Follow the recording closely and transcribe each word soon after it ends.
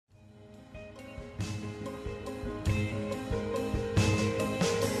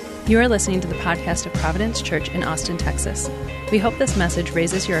You are listening to the podcast of Providence Church in Austin, Texas. We hope this message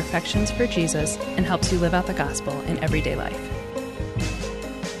raises your affections for Jesus and helps you live out the gospel in everyday life.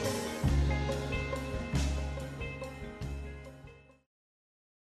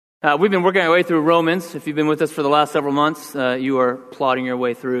 We've been working our way through Romans. If you've been with us for the last several months, you are plodding your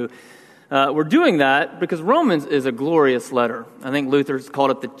way through. We're doing that because Romans is a glorious letter. I think Luther's called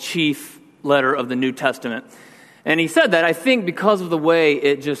it the chief letter of the New Testament. And he said that, I think, because of the way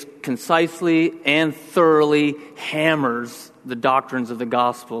it just concisely and thoroughly hammers the doctrines of the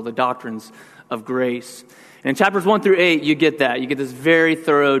gospel, the doctrines of grace. And in chapters 1 through 8, you get that. You get this very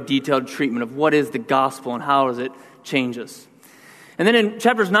thorough, detailed treatment of what is the gospel and how does it change us. And then in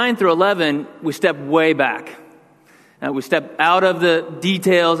chapters 9 through 11, we step way back. We step out of the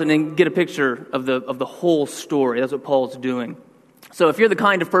details and then get a picture of the whole story. That's what Paul's doing. So if you're the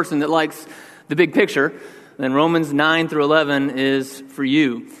kind of person that likes the big picture, then Romans 9 through 11 is for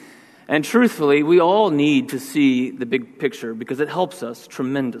you. And truthfully, we all need to see the big picture because it helps us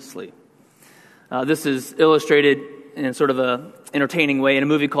tremendously. This is illustrated in sort of an entertaining way in a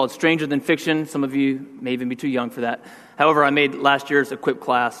movie called Stranger Than Fiction. Some of you may even be too young for that. However, I made last year's Equip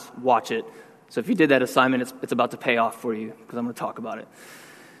class watch it. So if you did that assignment, it's about to pay off for you because I'm going to talk about it.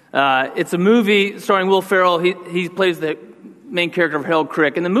 It's a movie starring Will Ferrell. He plays the main character of Harold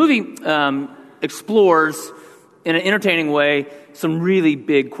Crick. And the movie explores, in an entertaining way, some really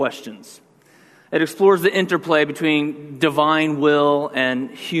big questions. It explores the interplay between divine will and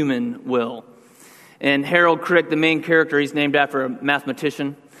human will. And Harold Crick, the main character, he's named after a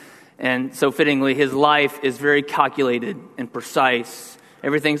mathematician. And so fittingly, his life is very calculated and precise.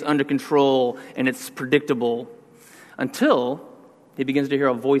 Everything's under control and it's predictable until he begins to hear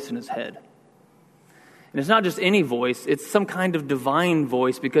a voice in his head. And it's not just any voice, it's some kind of divine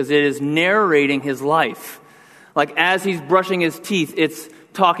voice because it is narrating his life. Like as he's brushing his teeth, it's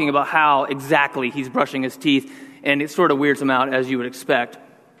talking about how exactly he's brushing his teeth, and it sort of weirds him out as you would expect.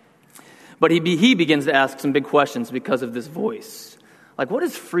 But he begins to ask some big questions because of this voice. Like, what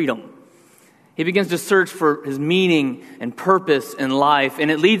is freedom? He begins to search for his meaning and purpose in life,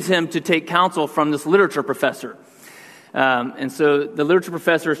 and it leads him to take counsel from this literature professor. And so the literature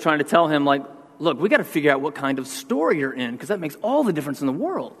professor is trying to tell him, like, look, we got to figure out what kind of story you're in, because that makes all the difference in the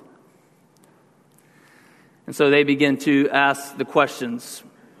world. And so they begin to ask the questions.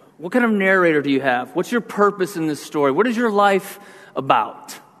 What kind of narrator do you have? What's your purpose in this story? What is your life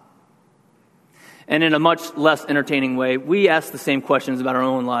about? And in a much less entertaining way, we ask the same questions about our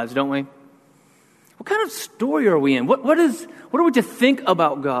own lives, don't we? What kind of story are we in? What are we to think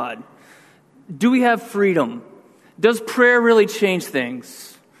about God? Do we have freedom? Does prayer really change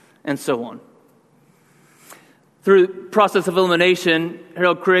things? And so on. Through the process of elimination,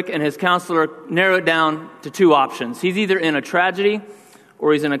 Harold Crick and his counselor narrow it down to two options. He's either in a tragedy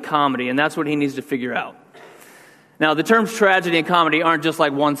or he's in a comedy, and that's what he needs to figure out. Now, the terms tragedy and comedy aren't just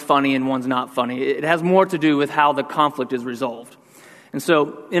like one's funny and one's not funny. It has more to do with how the conflict is resolved. And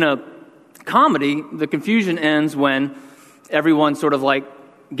so in a comedy, the confusion ends when everyone sort of like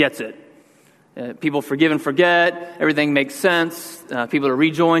gets it. People forgive and forget, everything makes sense, people are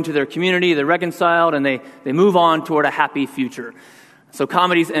rejoined to their community, they're reconciled, and they move on toward a happy future. So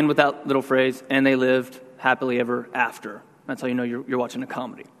comedies end with that little phrase, and they lived happily ever after. That's how you know you're watching a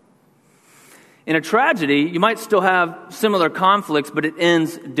comedy. In a tragedy, you might still have similar conflicts, but it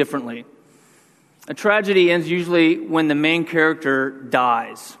ends differently. A tragedy ends usually when the main character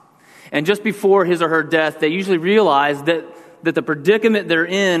dies. And just before his or her death, they usually realize that the predicament they're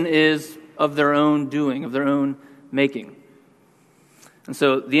in is of their own doing, of their own making. And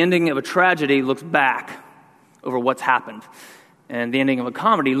so the ending of a tragedy looks back over what's happened. And the ending of a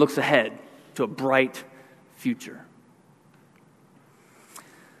comedy looks ahead to a bright future.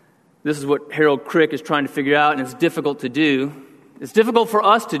 This is what Harold Crick is trying to figure out, and it's difficult to do. It's difficult for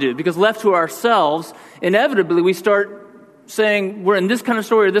us to do, because left to ourselves, inevitably we start saying we're in this kind of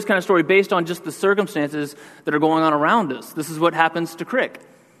story or this kind of story based on just the circumstances that are going on around us. This is what happens to Crick.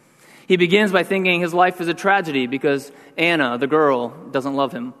 He begins by thinking his life is a tragedy because Anna, the girl, doesn't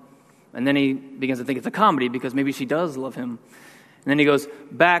love him. And then he begins to think it's a comedy because maybe she does love him. And then he goes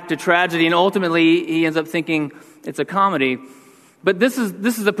back to tragedy, and ultimately he ends up thinking it's a comedy. But this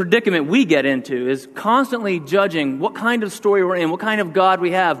is the predicament we get into, is constantly judging what kind of story we're in, what kind of God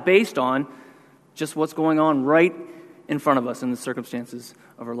we have based on just what's going on right in front of us in the circumstances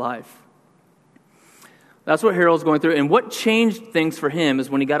of our life. That's what Harold's going through. And what changed things for him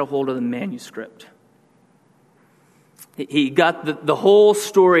is when he got a hold of the manuscript. He got the whole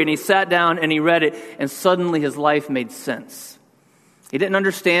story, and he sat down and he read it, and suddenly his life made sense. He didn't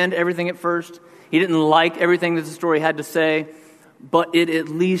understand everything at first. He didn't like everything that the story had to say. but it at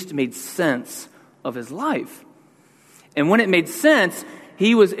least made sense of his life. And when it made sense,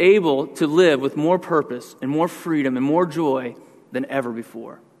 he was able to live with more purpose and more freedom and more joy than ever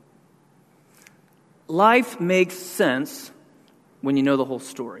before. Life makes sense when you know the whole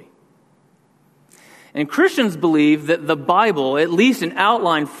story. And Christians believe that the Bible, at least in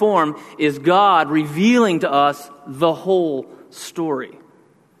outline form, is God revealing to us the whole story.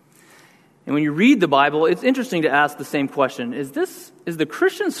 And when you read the Bible, it's interesting to ask the same question. Is the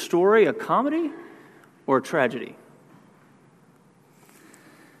Christian story a comedy or a tragedy?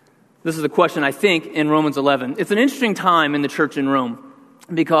 This is a question, I think, in Romans 11. It's an interesting time in the church in Rome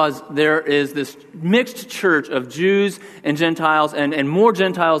because there is this mixed church of Jews and Gentiles and more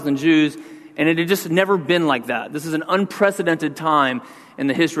Gentiles than Jews, and it had just never been like that. This is an unprecedented time in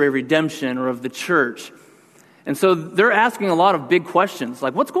the history of redemption or of the church. And so they're asking a lot of big questions,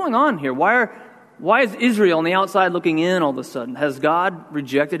 like, what's going on here? Why is Israel on the outside looking in all of a sudden? Has God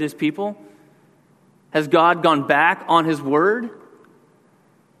rejected his people? Has God gone back on his word?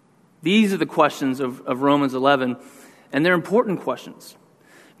 These are the questions of Romans 11, and they're important questions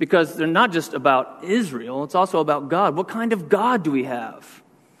because they're not just about Israel, it's also about God. What kind of God do we have?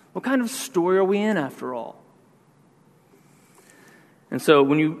 What kind of story are we in, after all? And so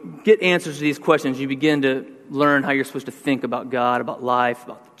when you get answers to these questions, you begin to learn how you're supposed to think about God, about life,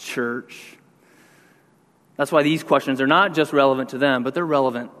 about the church. That's why these questions are not just relevant to them, but they're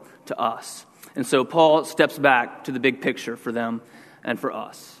relevant to us. And so Paul steps back to the big picture for them and for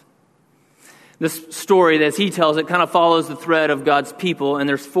us. This story, as he tells it, kind of follows the thread of God's people, and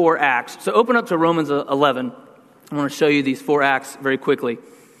there's 4 acts. So open up to Romans 11. I want to show you these 4 acts very quickly,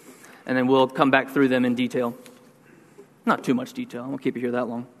 and then we'll come back through them in detail. Not too much detail. I won't keep you here that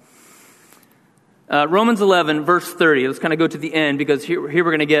long. Romans 11, verse 30. Let's kind of go to the end, because here we're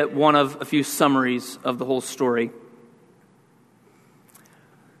going to get one of a few summaries of the whole story.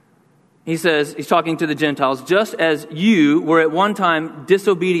 He says, he's talking to the Gentiles, just as you were at one time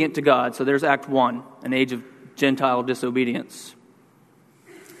disobedient to God. So there's Act 1, an age of Gentile disobedience.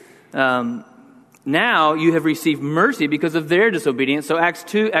 Now you have received mercy because of their disobedience. So Act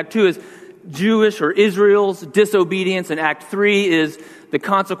 2 is Jewish or Israel's disobedience, and Act 3 is the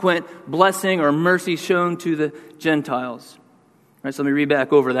consequent blessing or mercy shown to the Gentiles. All right, so let me read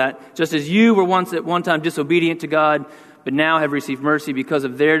back over that. Just as you were once at one time disobedient to God, but now have received mercy because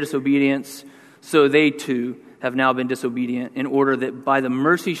of their disobedience, so they too have now been disobedient, in order that by the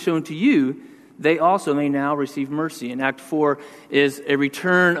mercy shown to you, they also may now receive mercy. And Act 4 is a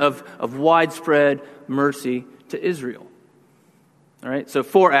return of widespread mercy to Israel. All right, so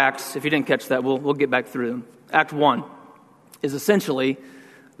 4 acts. If you didn't catch that, we'll get back through them. Act 1 is essentially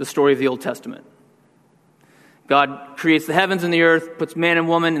the story of the Old Testament. God creates the heavens and the earth, puts man and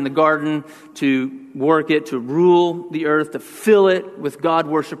woman in the garden to work it, to rule the earth, to fill it with God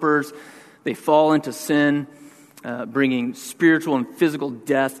worshipers. They fall into sin, bringing spiritual and physical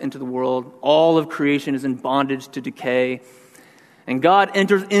death into the world. All of creation is in bondage to decay. And God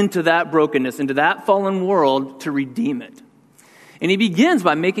enters into that brokenness, into that fallen world to redeem it. And he begins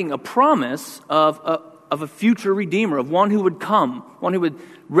by making a promise of a future redeemer, of one who would come, one who would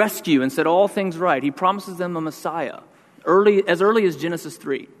rescue and set all things right. He promises them a Messiah, as early as Genesis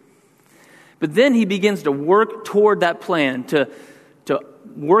 3. But then he begins to work toward that plan, to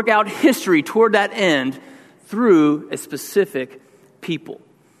work out history toward that end through a specific people.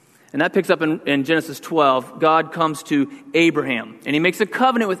 And that picks up in Genesis 12. God comes to Abraham, and he makes a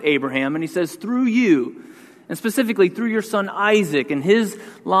covenant with Abraham, and he says, through you, and specifically through your son Isaac and his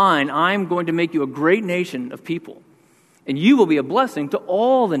line, I'm going to make you a great nation of people. And you will be a blessing to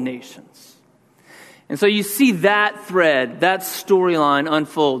all the nations. And so you see that thread, that storyline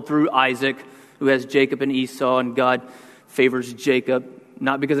unfold through Isaac, who has Jacob and Esau, and God favors Jacob,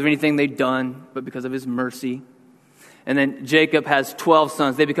 not because of anything they've done, but because of his mercy. And then Jacob has 12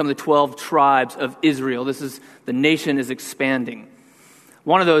 sons. They become the 12 tribes of Israel. The nation is expanding.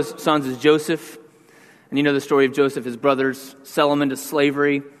 One of those sons is Joseph. And you know the story of Joseph. His brothers sell him into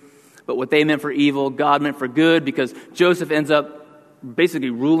slavery. But what they meant for evil, God meant for good, because Joseph ends up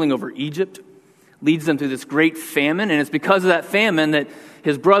basically ruling over Egypt, leads them through this great famine. And it's because of that famine that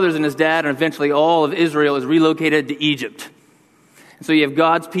his brothers and his dad and eventually all of Israel is relocated to Egypt. And so you have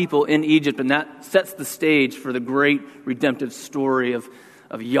God's people in Egypt, and that sets the stage for the great redemptive story of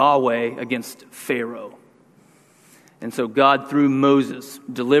Yahweh against Pharaoh. And so God, through Moses,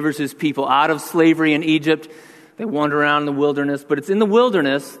 delivers his people out of slavery in Egypt. They wander around in the wilderness, but it's in the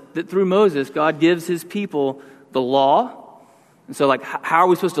wilderness that through Moses, God gives his people the law. And so, how are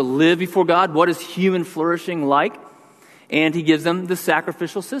we supposed to live before God? What is human flourishing like? And he gives them the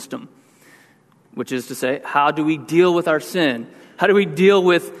sacrificial system. which is to say, how do we deal with our sin? How do we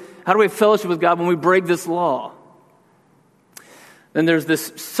have fellowship with God when we break this law? Then there's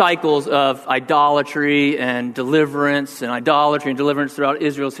this cycles of idolatry and deliverance throughout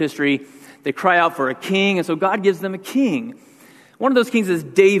Israel's history. They cry out for a king, and so God gives them a king. One of those kings is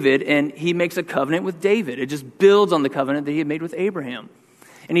David, and he makes a covenant with David. It just builds on the covenant that he had made with Abraham.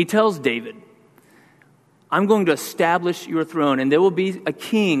 And he tells David, I'm going to establish your throne, and there will be a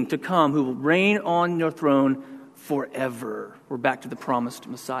king to come who will reign on your throne forever. We're back to the promised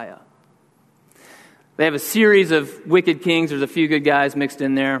Messiah. They have a series of wicked kings. There's a few good guys mixed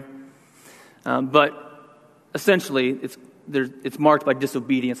in there. But essentially, it's marked by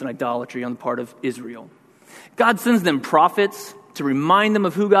disobedience and idolatry on the part of Israel. God sends them prophets to remind them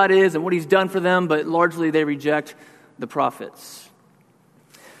of who God is and what he's done for them, but largely they reject the prophets.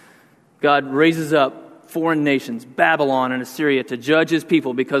 God raises up foreign nations, Babylon and Assyria, to judge his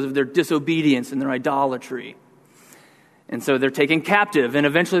people because of their disobedience and their idolatry. And so they're taken captive, and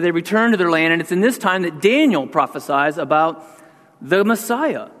eventually they return to their land, and it's in this time that Daniel prophesies about the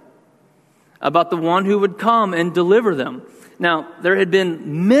Messiah, about the one who would come and deliver them. Now, there had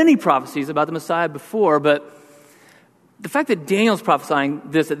been many prophecies about the Messiah before, but the fact that Daniel's prophesying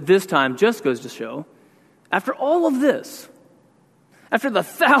this at this time just goes to show, after all of this, after the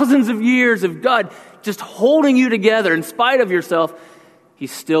thousands of years of God just holding you together in spite of yourself,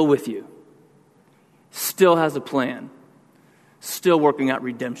 he's still with you, still has a plan, still working out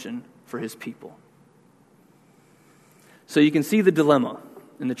redemption for his people. So you can see the dilemma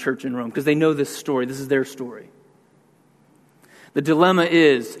in the church in Rome, because they know this story. This is their story. The dilemma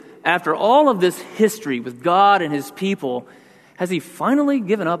is, after all of this history with God and his people, has he finally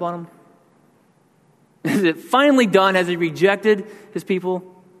given up on them? Is it finally done? Has he rejected his people?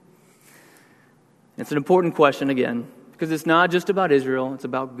 It's an important question again, because it's not just about Israel, it's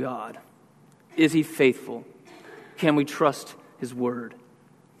about God. Is he faithful? Can we trust his word?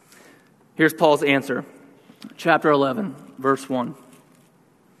 Here's Paul's answer. Chapter 11, verse 1.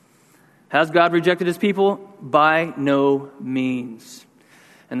 Has God rejected his people? By no means.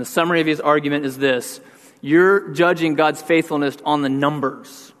 And the summary of his argument is this. You're judging God's faithfulness on the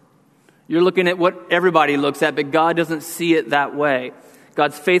numbers. You're looking at what everybody looks at, but God doesn't see it that way.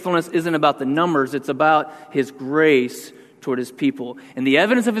 God's faithfulness isn't about the numbers. It's about his grace toward his people. And the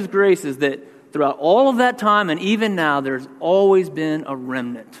evidence of his grace is that throughout all of that time, and even now, there's always been a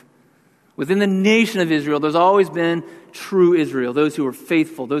remnant. Within the nation of Israel, there's always been true Israel, those who were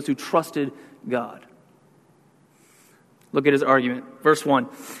faithful, those who trusted God. Look at his argument. Verse 1.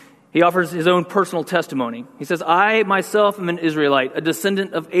 He offers his own personal testimony. He says, I myself am an Israelite, a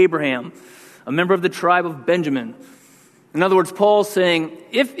descendant of Abraham, a member of the tribe of Benjamin. In other words, Paul's saying,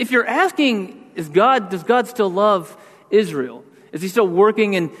 if you're asking, does God still love Israel? Is he still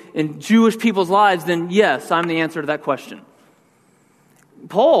working in Jewish people's lives? Then yes, I'm the answer to that question.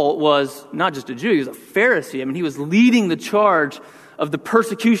 Paul was not just a Jew, he was a Pharisee. I mean, he was leading the charge of the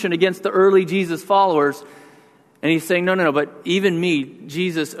persecution against the early Jesus followers. And he's saying, no, but even me,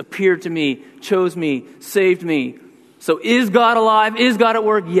 Jesus appeared to me, chose me, saved me. So is God alive? Is God at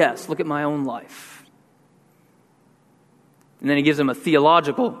work? Yes, look at my own life. And then he gives him a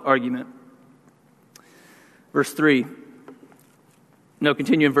theological argument. Verse 3. No,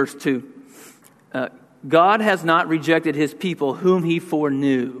 continue in verse 2. God has not rejected his people whom he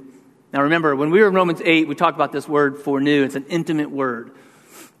foreknew. Now remember, when we were in Romans 8, we talked about this word foreknew. It's an intimate word.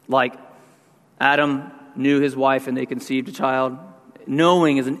 Like Adam knew his wife and they conceived a child.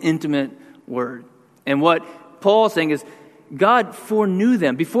 Knowing is an intimate word. And what Paul is saying is God foreknew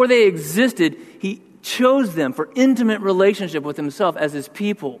them. Before they existed, he chose them for intimate relationship with himself as his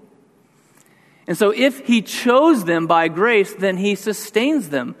people. And so if he chose them by grace, then he sustains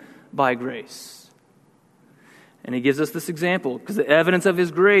them by grace. And he gives us this example, because the evidence of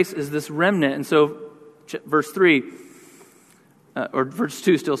his grace is this remnant. And so, verse 2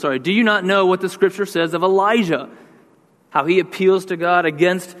 still, do you not know what the scripture says of Elijah? How he appeals to God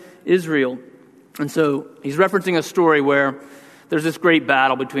against Israel. And so he's referencing a story where there's this great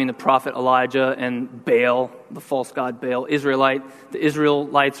battle between the prophet Elijah and Baal, the false god Baal. The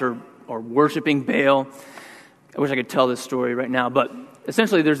Israelites are worshiping Baal. I wish I could tell this story right now, but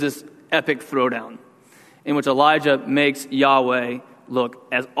essentially there's this epic throwdown in which Elijah makes Yahweh look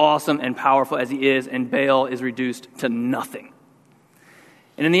as awesome and powerful as he is, and Baal is reduced to nothing.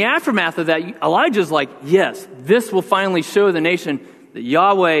 And in the aftermath of that, Elijah's like, yes, this will finally show the nation that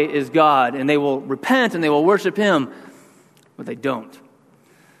Yahweh is God, and they will repent and they will worship him, but they don't.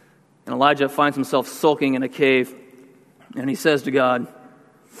 And Elijah finds himself sulking in a cave, and he says to God,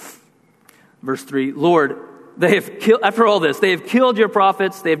 verse 3, Lord, after all this, they have killed your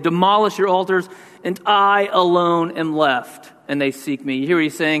prophets, they have demolished your altars, and I alone am left, and they seek me. You hear what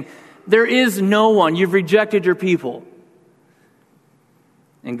he's saying? There is no one. You've rejected your people.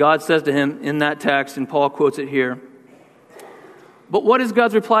 And God says to him in that text, and Paul quotes it here, but what is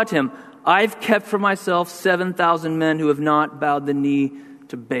God's reply to him? I've kept for myself 7,000 men who have not bowed the knee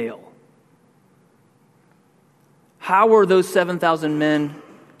to Baal. How were those 7,000 men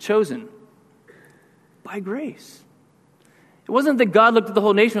chosen? By grace. It wasn't that God looked at the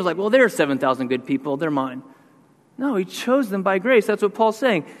whole nation and was like, well, there are 7,000 good people, they're mine. No, he chose them by grace. That's what Paul's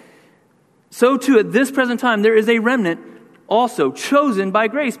saying. So too, at this present time, there is a remnant also chosen by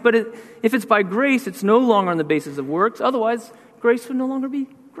grace. But if it's by grace, it's no longer on the basis of works. Otherwise, grace would no longer be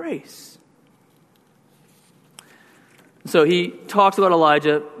grace. So he talks about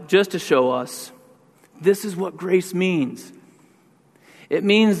Elijah just to show us this is what grace means. It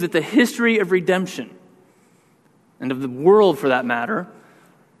means that the history of redemption, and of the world for that matter,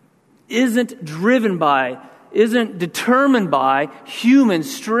 isn't determined by human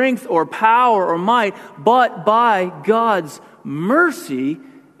strength or power or might, but by God's mercy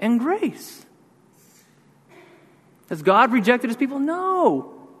and grace. Has God rejected his people?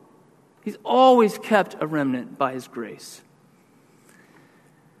 No. He's always kept a remnant by his grace.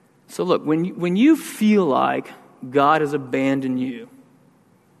 So look, when you feel like God has abandoned you,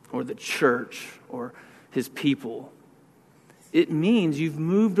 or the church, or his people, it means you've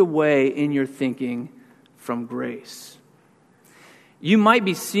moved away in your thinking from grace. You might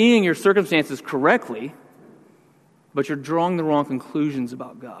be seeing your circumstances correctly, but you're drawing the wrong conclusions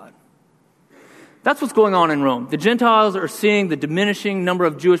about God. That's what's going on in Rome. The Gentiles are seeing the diminishing number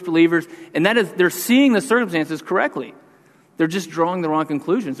of Jewish believers, and that is, they're seeing the circumstances correctly. They're just drawing the wrong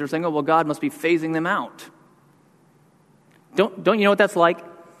conclusions. They're saying, oh, well, God must be phasing them out. Don't you know what that's like?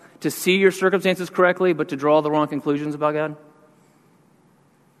 To see your circumstances correctly, but to draw the wrong conclusions about God?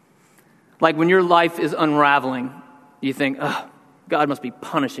 Like when your life is unraveling, you think, oh, God must be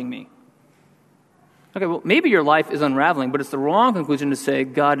punishing me. Okay, well, maybe your life is unraveling, but it's the wrong conclusion to say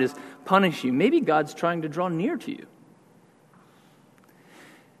God is punishing you. Maybe God's trying to draw near to you.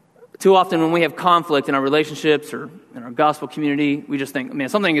 Too often when we have conflict in our relationships or in our gospel community, we just think, man,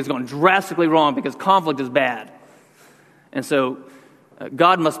 something is going drastically wrong because conflict is bad. And so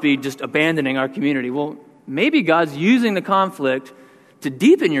God must be just abandoning our community. Well, maybe God's using the conflict to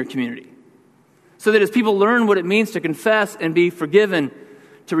deepen your community so that as people learn what it means to confess and be forgiven,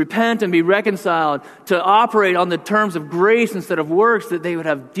 to repent and be reconciled, to operate on the terms of grace instead of works, that they would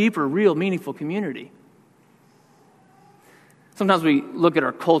have deeper, real, meaningful community. Sometimes we look at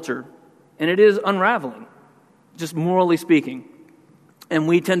our culture, and it is unraveling, just morally speaking. And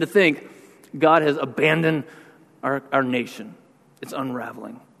we tend to think God has abandoned our nation. It's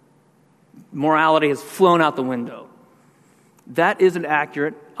unraveling. Morality has flown out the window. That is an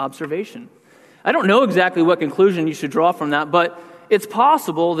accurate observation. I don't know exactly what conclusion you should draw from that, but it's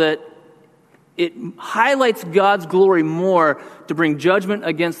possible that it highlights God's glory more to bring judgment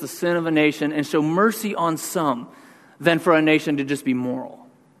against the sin of a nation and show mercy on some than for a nation to just be moral.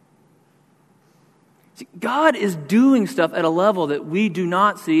 See, God is doing stuff at a level that we do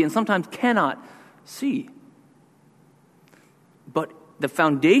not see and sometimes cannot see. But the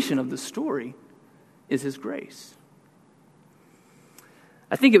foundation of the story is his grace.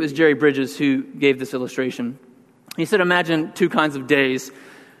 I think it was Jerry Bridges who gave this illustration. He said, imagine two kinds of days.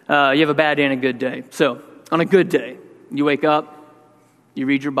 You have a bad day and a good day. So, on a good day, you wake up, you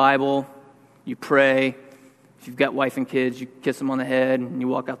read your Bible, you pray. If you've got wife and kids, you kiss them on the head, and you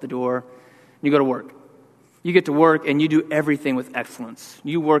walk out the door, and you go to work. You get to work, and you do everything with excellence.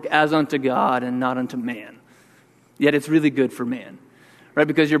 You work as unto God and not unto man. Yet it's really good for man, right?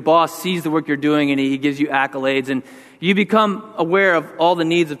 Because your boss sees the work you're doing, and he gives you accolades, and you become aware of all the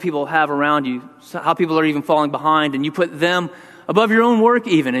needs that people have around you, how people are even falling behind, and you put them above your own work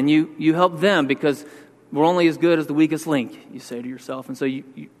even, and you help them because we're only as good as the weakest link, you say to yourself. And so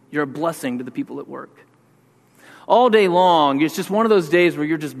you're a blessing to the people at work. All day long, it's just one of those days where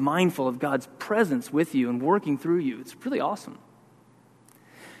you're just mindful of God's presence with you and working through you. It's really awesome.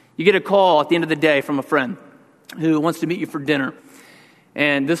 You get a call at the end of the day from a friend who wants to meet you for dinner.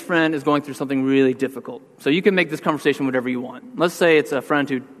 And this friend is going through something really difficult. So you can make this conversation whatever you want. Let's say it's a friend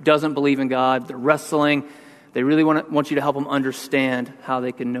who doesn't believe in God. They're wrestling. They really want you to help them understand how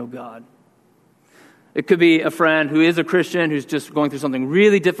they can know God. It could be a friend who is a Christian who's just going through something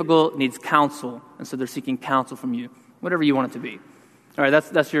really difficult, needs counsel, and so they're seeking counsel from you. Whatever you want it to be. All right,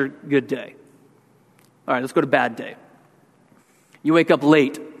 that's your good day. All right, let's go to bad day. You wake up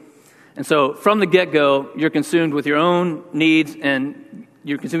late. And so from the get-go, you're consumed with your own needs and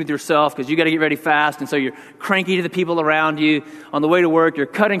you're consuming with yourself because you got to get ready fast, and so you're cranky to the people around you. On the way to work, you're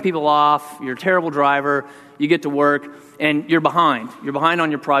cutting people off. You're a terrible driver. You get to work, and you're behind. You're behind on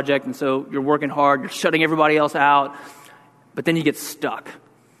your project, and so you're working hard. You're shutting everybody else out, but then you get stuck.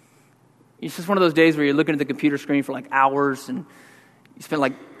 It's just one of those days where you're looking at the computer screen for like hours, and you spend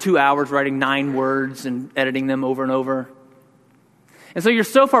like 2 hours writing 9 words and editing them over and over. And so you're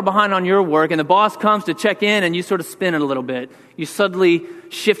so far behind on your work, and the boss comes to check in, and you sort of spin it a little bit. You suddenly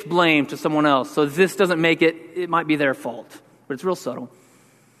shift blame to someone else. So this doesn't make it might be their fault, but it's real subtle.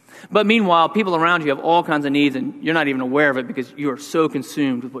 But meanwhile, people around you have all kinds of needs, and you're not even aware of it because you are so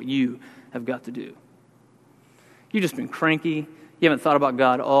consumed with what you have got to do. You've just been cranky. You haven't thought about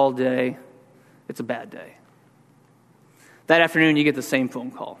God all day. It's a bad day. That afternoon, you get the same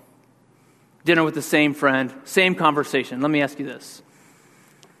phone call. Dinner with the same friend, same conversation. Let me ask you this.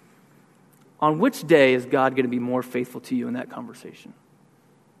 On which day is God going to be more faithful to you in that conversation?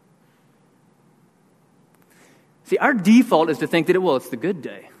 See, our default is to think that, it's the good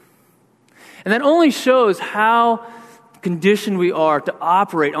day. And that only shows how conditioned we are to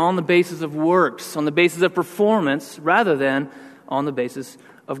operate on the basis of works, on the basis of performance, rather than on the basis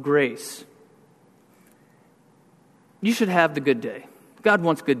of grace. You should have the good day. God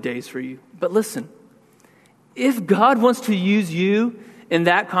wants good days for you. But listen, if God wants to use you in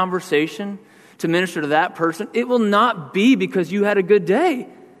that conversation to minister to that person, it will not be because you had a good day.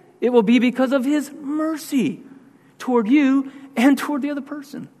 It will be because of His mercy toward you and toward the other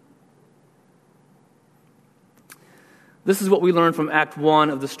person. This is what we learn from Act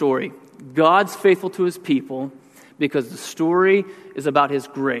 1 of the story. God's faithful to His people because the story is about His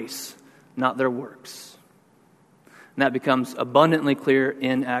grace, not their works. And that becomes abundantly clear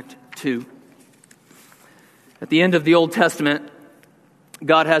in Act 2. At the end of the Old Testament,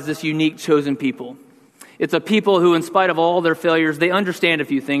 God has this unique chosen people. It's a people who, in spite of all their failures, they understand a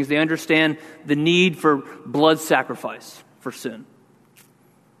few things. They understand the need for blood sacrifice for sin.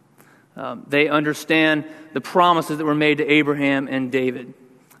 They understand the promises that were made to Abraham and David.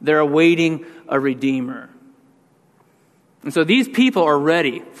 They're awaiting a Redeemer. And so these people are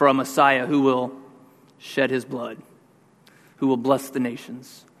ready for a Messiah who will shed His blood, who will bless the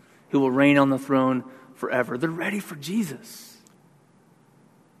nations, who will reign on the throne forever. They're ready for Jesus.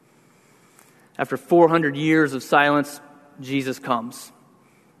 After 400 years of silence, Jesus comes.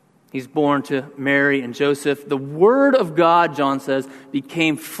 He's born to Mary and Joseph. The Word of God, John says,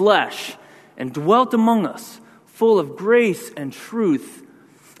 became flesh and dwelt among us, full of grace and truth.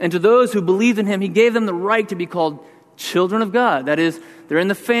 And to those who believed in Him, He gave them the right to be called children of God. That is, they're in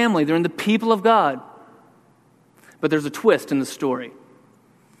the family, they're in the people of God. But there's a twist in the story.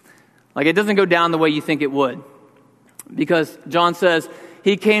 Like, it doesn't go down the way you think it would. Because John says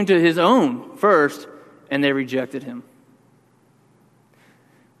He came to His own first, and they rejected Him.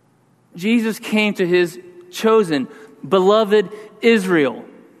 Jesus came to His chosen, beloved Israel.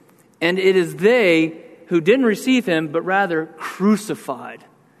 And it is they who didn't receive Him, but rather crucified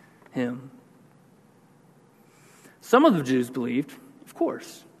Him. Some of the Jews believed, of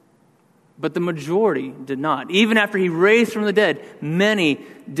course. But the majority did not. Even after He raised from the dead, many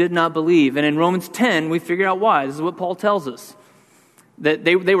did not believe. And in Romans 10, we figure out why. This is what Paul tells us. That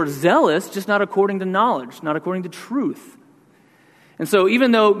they were zealous, just not according to knowledge, not according to truth. And so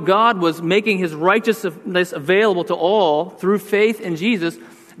even though God was making His righteousness available to all through faith in Jesus,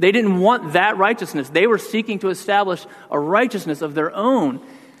 they didn't want that righteousness. They were seeking to establish a righteousness of their own.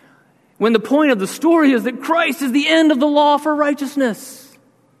 When the point of the story is that Christ is the end of the law for righteousness.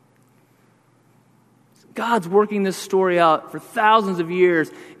 God's working this story out for thousands of years,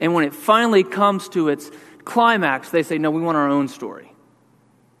 and when it finally comes to its climax, they say, no, we want our own story.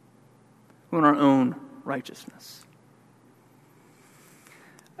 We want our own righteousness.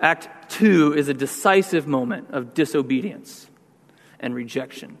 Act 2 is a decisive moment of disobedience and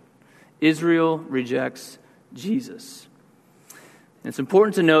rejection. Israel rejects Jesus. And it's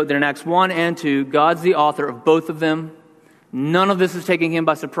important to note that in Acts 1 and 2, God's the author of both of them. None of this is taking Him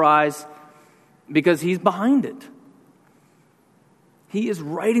by surprise because He's behind it. He is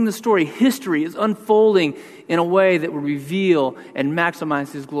writing the story. History is unfolding in a way that will reveal and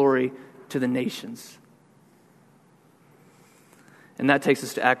maximize His glory to the nations. And that takes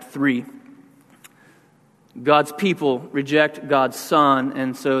us to Act 3. God's people reject God's Son,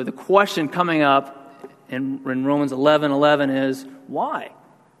 and so the question coming up in Romans 11:11 is, why?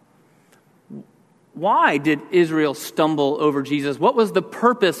 Why did Israel stumble over Jesus? What was the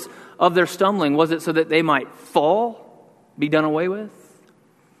purpose of their stumbling? Was it so that they might fall, be done away with?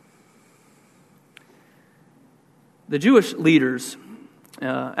 The Jewish leaders,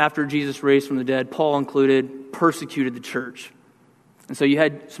 after Jesus raised from the dead, Paul included, persecuted the church. And so you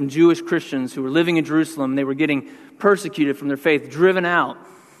had some Jewish Christians who were living in Jerusalem. They were getting persecuted from their faith, driven out.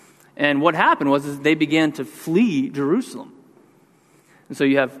 And what happened was they began to flee Jerusalem. And so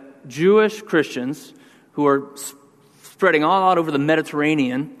you have Jewish Christians who are spreading all out over the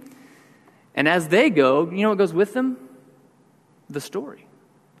Mediterranean. And as they go, you know what goes with them? The story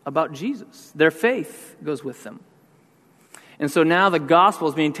about Jesus. Their faith goes with them. And so now the gospel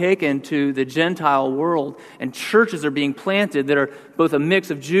is being taken to the Gentile world, and churches are being planted that are both a mix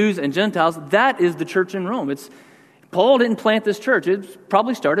of Jews and Gentiles. That is the church in Rome. Paul didn't plant this church. It's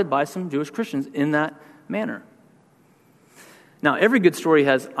probably started by some Jewish Christians in that manner. Now, every good story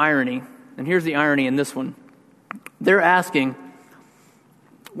has irony, and here's the irony in this one. They're asking,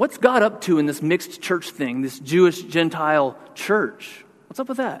 what's God up to in this mixed church thing, this Jewish-Gentile church? What's up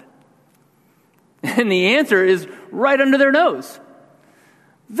with that? And the answer is right under their nose.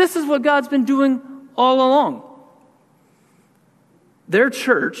 This is what God's been doing all along. Their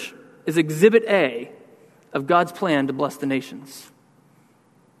church is exhibit A of God's plan to bless the nations.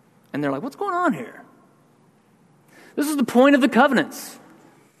 And they're like, what's going on here? This is the point of the covenants.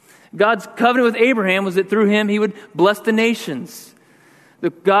 God's covenant with Abraham was that through him he would bless the nations.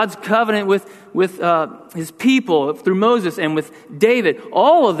 God's covenant with his people through Moses and with David,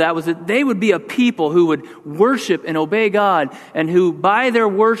 all of that was that they would be a people who would worship and obey God, and who by their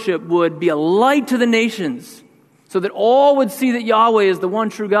worship would be a light to the nations, so that all would see that Yahweh is the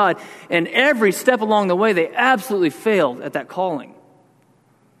one true God. And every step along the way, they absolutely failed at that calling.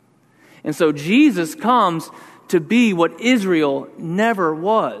 And so Jesus comes to be what Israel never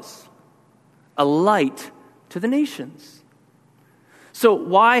was, a light to the nations. So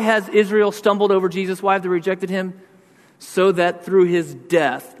why has Israel stumbled over Jesus? Why have they rejected him? So that through his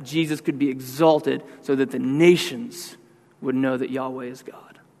death, Jesus could be exalted, so that the nations would know that Yahweh is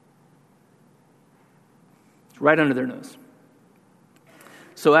God. It's right under their nose.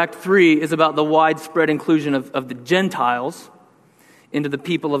 So Act 3 is about the widespread inclusion of the Gentiles into the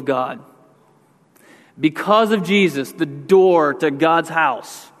people of God. Because of Jesus, the door to God's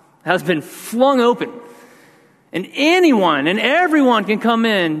house has been flung open. And anyone and everyone can come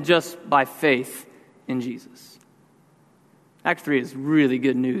in just by faith in Jesus. Act 3 is really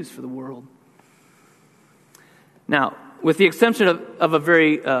good news for the world. Now, with the exception of a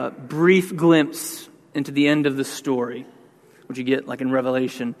very brief glimpse into the end of the story, which you get like in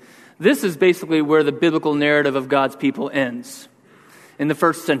Revelation, this is basically where the biblical narrative of God's people ends, in the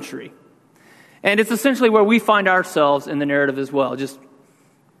first century. And it's essentially where we find ourselves in the narrative as well, just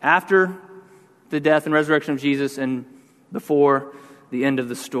after the death and resurrection of Jesus and before the end of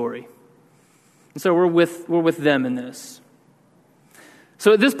the story. And so we're with them in this.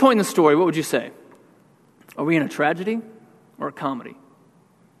 So at this point in the story, what would you say? Are we in a tragedy or a comedy?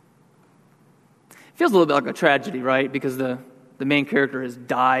 It feels a little bit like a tragedy, right? Because the main character has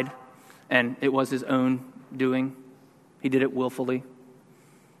died, and it was his own doing. He did it willfully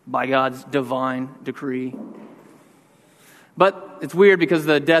by God's divine decree. But it's weird because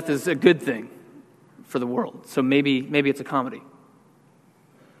the death is a good thing for the world. So maybe it's a comedy.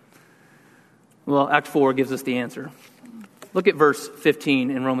 Well, Act 4 gives us the answer. Look at verse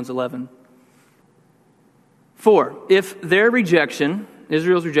 15 in Romans 11. For if their rejection,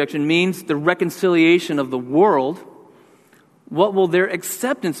 Israel's rejection, means the reconciliation of the world, what will their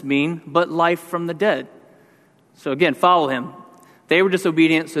acceptance mean but life from the dead? So again, follow him. They were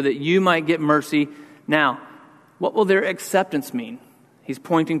disobedient so that you might get mercy. Now, what will their acceptance mean? He's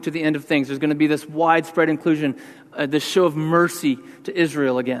pointing to the end of things. There's going to be this widespread inclusion, this show of mercy to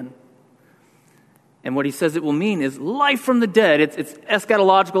Israel again. And what he says it will mean is life from the dead. It's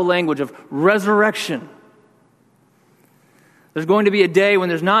eschatological language of resurrection. There's going to be a day when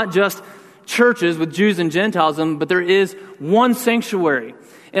there's not just churches with Jews and Gentiles in them, but there is one sanctuary.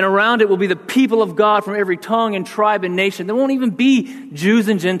 And around it will be the people of God from every tongue and tribe and nation. There won't even be Jews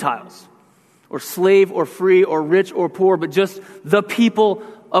and Gentiles, or slave or free or rich or poor, but just the people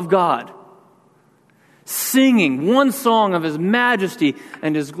of God, singing one song of his majesty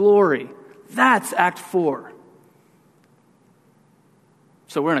and his glory. That's Act 4.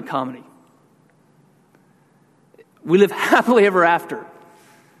 So we're in a comedy. We live happily ever after.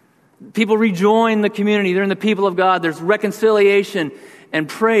 People rejoin the community. They're in the people of God. There's reconciliation and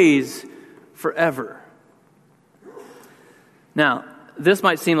praise forever. Now, this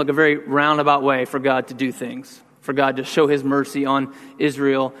might seem like a very roundabout way for God to do things, for God to show his mercy on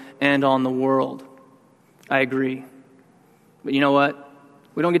Israel and on the world. I agree. But you know what?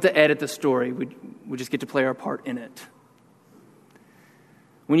 We don't get to edit the story. We just get to play our part in it.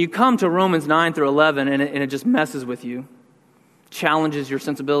 When you come to Romans 9 through 11 and it just messes with you, challenges your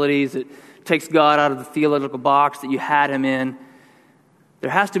sensibilities, it takes God out of the theological box that you had him in, there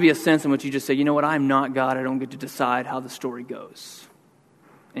has to be a sense in which you just say, you know what, I'm not God. I don't get to decide how the story goes.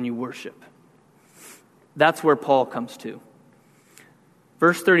 And you worship. That's where Paul comes to.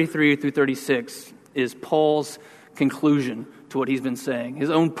 Verse 33 through 36 is Paul's conclusion to what he's been saying. His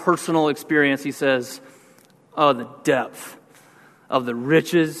own personal experience, he says, oh, the depth of the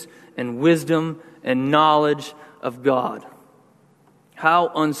riches and wisdom and knowledge of God.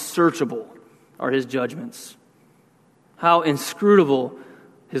 How unsearchable are his judgments. How inscrutable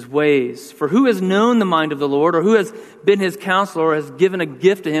his ways. For who has known the mind of the Lord, or who has been his counselor, or has given a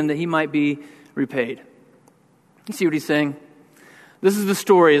gift to him that he might be repaid? You see what he's saying? This is the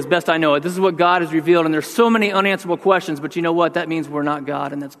story as best I know it. This is what God has revealed, and there's so many unanswerable questions, but you know what? That means we're not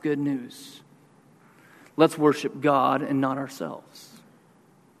God, and that's good news. Let's worship God and not ourselves.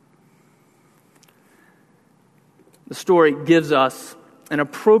 The story gives us an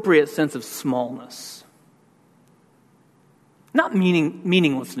appropriate sense of smallness. Not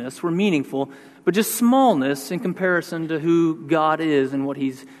meaninglessness, we're meaningful, but just smallness in comparison to who God is and what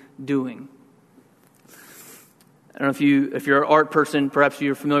he's doing. I don't know if you're an art person, perhaps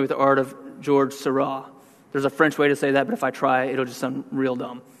you're familiar with the art of Georges Seurat. There's a French way to say that, but if I try, it'll just sound real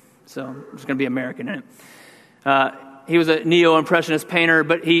dumb. So I'm just going to be American in it. He was a neo-impressionist painter,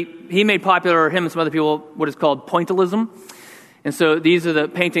 but he made popular, him and some other people, what is called pointillism. And so these are the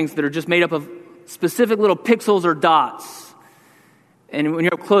paintings that are just made up of specific little pixels or dots. And when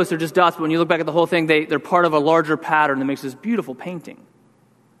you're up close, they're just dots, but when you look back at the whole thing, they're part of a larger pattern that makes this beautiful painting.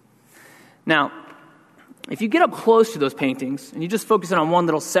 Now, if you get up close to those paintings and you just focus in on one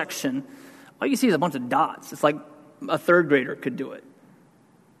little section, all you see is a bunch of dots. It's like a third grader could do it.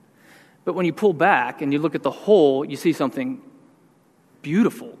 But when you pull back and you look at the whole, you see something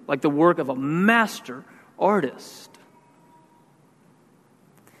beautiful, like the work of a master artist.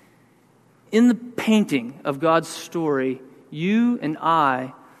 In the painting of God's story, you and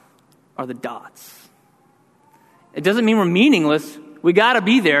I are the dots. It doesn't mean we're meaningless. We got to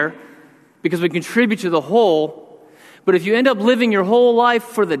be there because we contribute to the whole. But if you end up living your whole life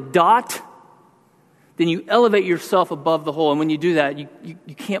for the dot, then you elevate yourself above the whole. And when you do that, you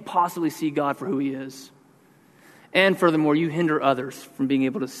can't possibly see God for who he is. And furthermore, you hinder others from being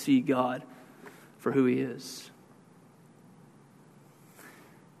able to see God for who he is.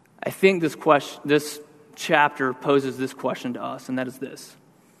 I think this chapter poses this question to us, and that is this.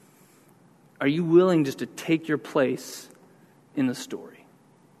 Are you willing just to take your place in the story?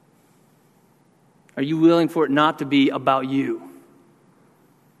 Are you willing for it not to be about you,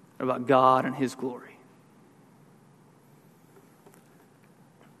 or about God and his glory?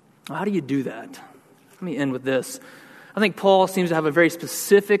 How do you do that? Let me end with this. I think Paul seems to have a very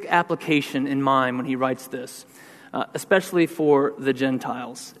specific application in mind when he writes this, especially for the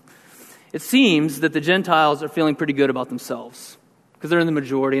Gentiles. It seems that the Gentiles are feeling pretty good about themselves because they're in the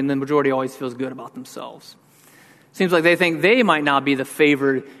majority, and the majority always feels good about themselves. It seems like they think they might not be the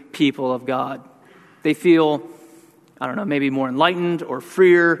favored people of God. They feel, maybe more enlightened or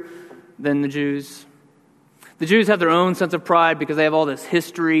freer than the Jews. The Jews have their own sense of pride because they have all this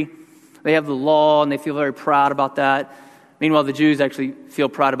history. They have the law, and they feel very proud about that. Meanwhile, the Jews actually feel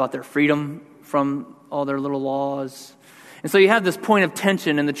proud about their freedom from all their little laws. And so you have this point of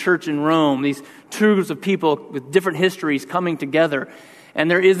tension in the church in Rome, these two groups of people with different histories coming together. And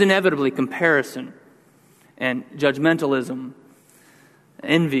there is inevitably comparison and judgmentalism,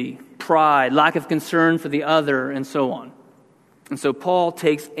 envy, pride, lack of concern for the other, and so on. And so Paul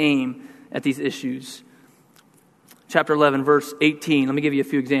takes aim at these issues. Chapter 11, verse 18. Let me give you a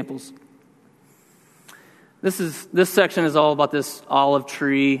few examples. This section is all about this olive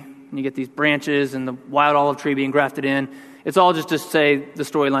tree. And you get these branches and the wild olive tree being grafted in. It's all just to say the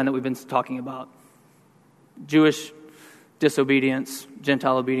storyline that we've been talking about. Jewish disobedience,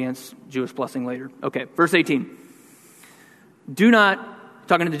 Gentile obedience, Jewish blessing later. Okay, verse 18.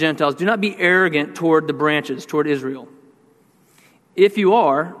 Talking to the Gentiles, do not be arrogant toward the branches, toward Israel. If you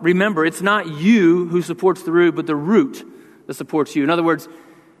are, remember, it's not you who supports the root, but the root that supports you. In other words,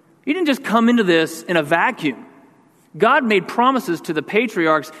 you didn't just come into this in a vacuum. God made promises to the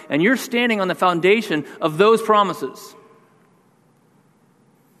patriarchs, and you're standing on the foundation of those promises.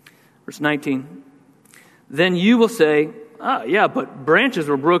 Verse 19. Then you will say, but branches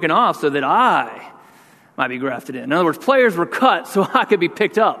were broken off so that I might be grafted in. In other words, players were cut so I could be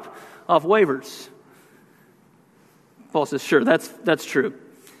picked up off waivers. Paul says, sure, that's true.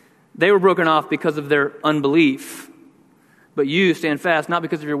 They were broken off because of their unbelief. But you stand fast, not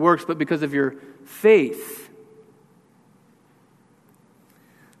because of your works, but because of your faith.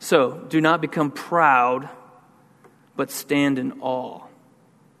 So, do not become proud, but stand in awe.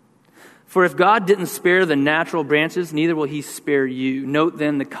 For if God didn't spare the natural branches, neither will he spare you. Note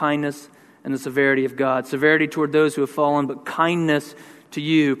then the kindness and the severity of God. Severity toward those who have fallen, but kindness to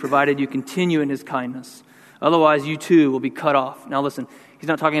you, provided you continue in his kindness. Otherwise, you too will be cut off. Now listen, he's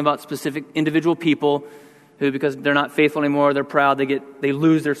not talking about specific individual people who, because they're not faithful anymore, they're proud, they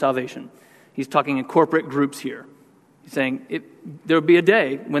lose their salvation. He's talking in corporate groups here. He's saying there will be a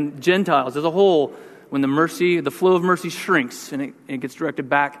day when Gentiles as a whole, when the flow of mercy shrinks and it gets directed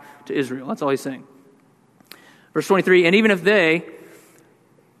back to Israel. That's all he's saying. Verse 23, and even if they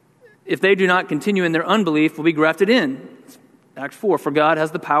do not continue in their unbelief, will be grafted in. Acts 4, for God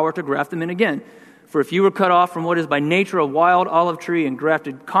has the power to graft them in again. For if you were cut off from what is by nature a wild olive tree and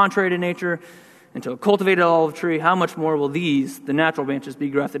grafted contrary to nature into a cultivated olive tree, how much more will these, the natural branches, be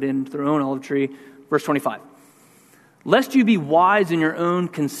grafted into their own olive tree? Verse 25, lest you be wise in your own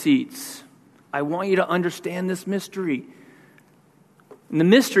conceits. I want you to understand this mystery. And the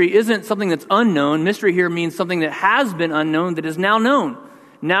mystery isn't something that's unknown. Mystery here means something that has been unknown that is now known,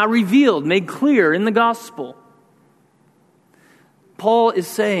 now revealed, made clear in the gospel. Paul is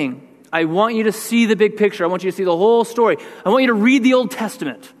saying, I want you to see the big picture. I want you to see the whole story. I want you to read the Old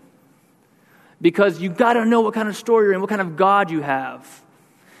Testament because you've got to know what kind of story you're in, what kind of God you have.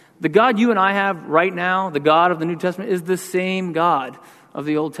 The God you and I have right now, the God of the New Testament, is the same God of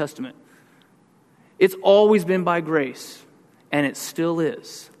the Old Testament. It's always been by grace, and it still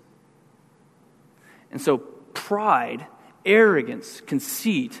is. And so pride, arrogance,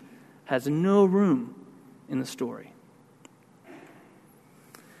 conceit has no room in the story.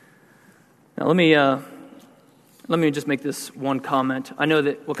 Now let me just make this one comment. I know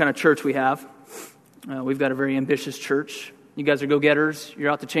that what kind of church we have. We've got a very ambitious church. You guys are go-getters.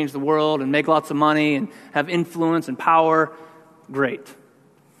 You're out to change the world and make lots of money and have influence and power. Great.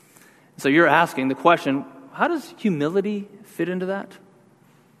 So you're asking the question, how does humility fit into that?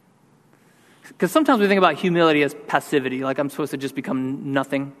 Because sometimes we think about humility as passivity, like I'm supposed to just become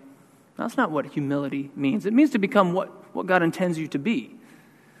nothing. That's not what humility means. It means to become what God intends you to be.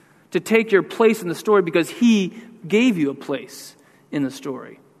 To take your place in the story because he gave you a place in the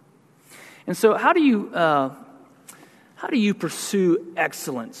story. And so how do you pursue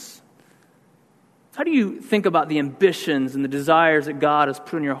excellence? How do you think about the ambitions and the desires that God has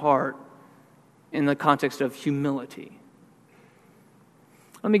put in your heart in the context of humility?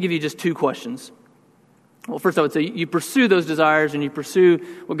 Let me give you just two questions. Well, first I would say you pursue those desires and you pursue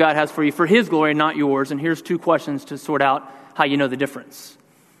what God has for you for his glory, not yours. And here's two questions to sort out how you know the difference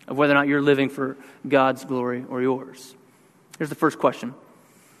of whether or not you're living for God's glory or yours. Here's the first question.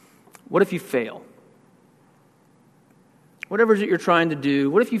 What if you fail? Whatever it is that you're trying to do,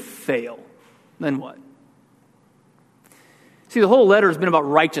 what if you fail? Then what? See, the whole letter has been about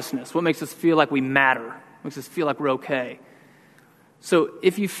righteousness. What makes us feel like we matter? What makes us feel like we're okay? So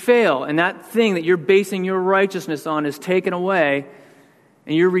if you fail and that thing that you're basing your righteousness on is taken away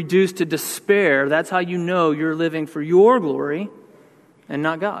and you're reduced to despair, that's how you know you're living for your glory and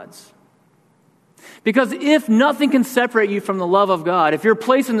not God's. Because if nothing can separate you from the love of God, if your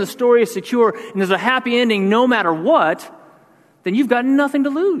place in the story is secure and there's a happy ending no matter what, then you've got nothing to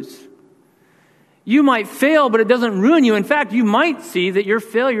lose. You might fail, but it doesn't ruin you. In fact, you might see that your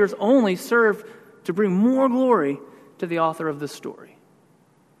failures only serve to bring more glory to the author of this story.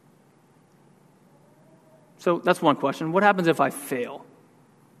 So that's one question. What happens if I fail?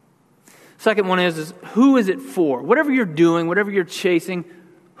 Second one is who is it for? Whatever you're doing, whatever you're chasing,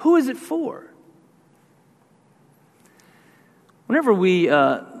 who is it for? Whenever we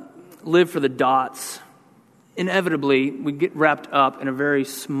live for the dots, inevitably we get wrapped up in a very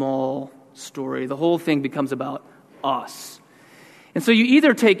small story. The whole thing becomes about us. And so you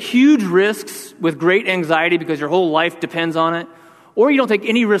either take huge risks with great anxiety because your whole life depends on it, or you don't take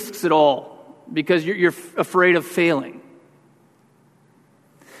any risks at all because you're afraid of failing.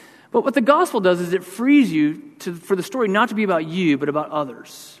 But what the gospel does is it frees you for the story not to be about you, but about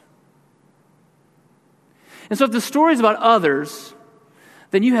others. And so if the story is about others,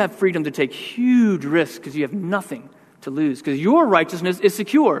 then you have freedom to take huge risks because you have nothing to lose, because your righteousness is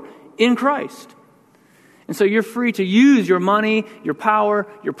secure in Christ. And so you're free to use your money, your power,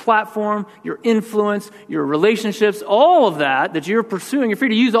 your platform, your influence, your relationships, all of that you're pursuing. You're free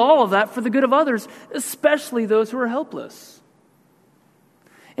to use all of that for the good of others, especially those who are helpless.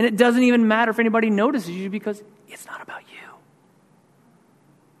 And it doesn't even matter if anybody notices you because it's not about you.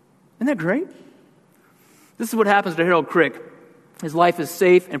 Isn't that great? This is what happens to Harold Crick. His life is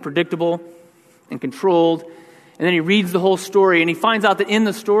safe and predictable and controlled. And then he reads the whole story and he finds out that in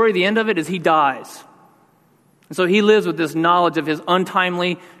the story, the end of it is he dies. And so he lives with this knowledge of his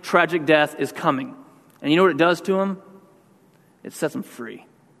untimely, tragic death is coming. And you know what it does to him? It sets him free.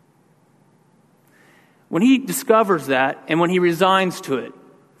 when he discovers that and when he resigns to it,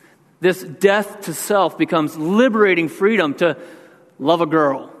 this death to self becomes liberating freedom to love a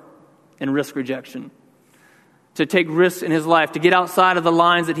girl and risk rejection, to take risks in his life, to get outside of the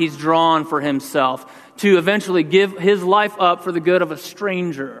lines that he's drawn for himself, to eventually give his life up for the good of a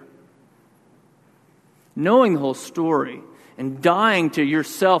stranger. Knowing the whole story and dying to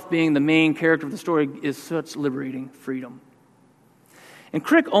yourself being the main character of the story is such liberating freedom. And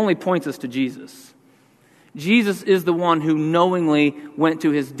Crick only points us to Jesus. Jesus is the one who knowingly went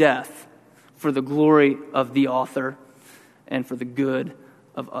to his death for the glory of the author and for the good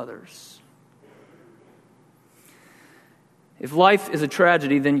of others. If life is a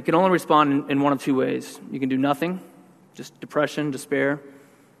tragedy, then you can only respond in one of two ways. You can do nothing, just depression, despair,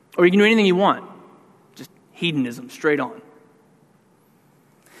 or you can do anything you want, just hedonism, straight on.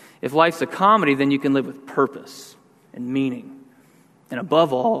 If life's a comedy, then you can live with purpose and meaning. And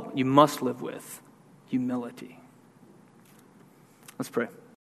above all, you must live with humility. Let's pray.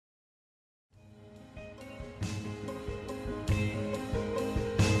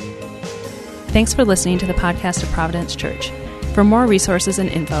 Thanks for listening to the podcast of Providence Church. For more resources and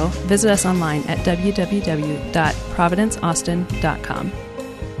info, visit us online at www.providenceaustin.com.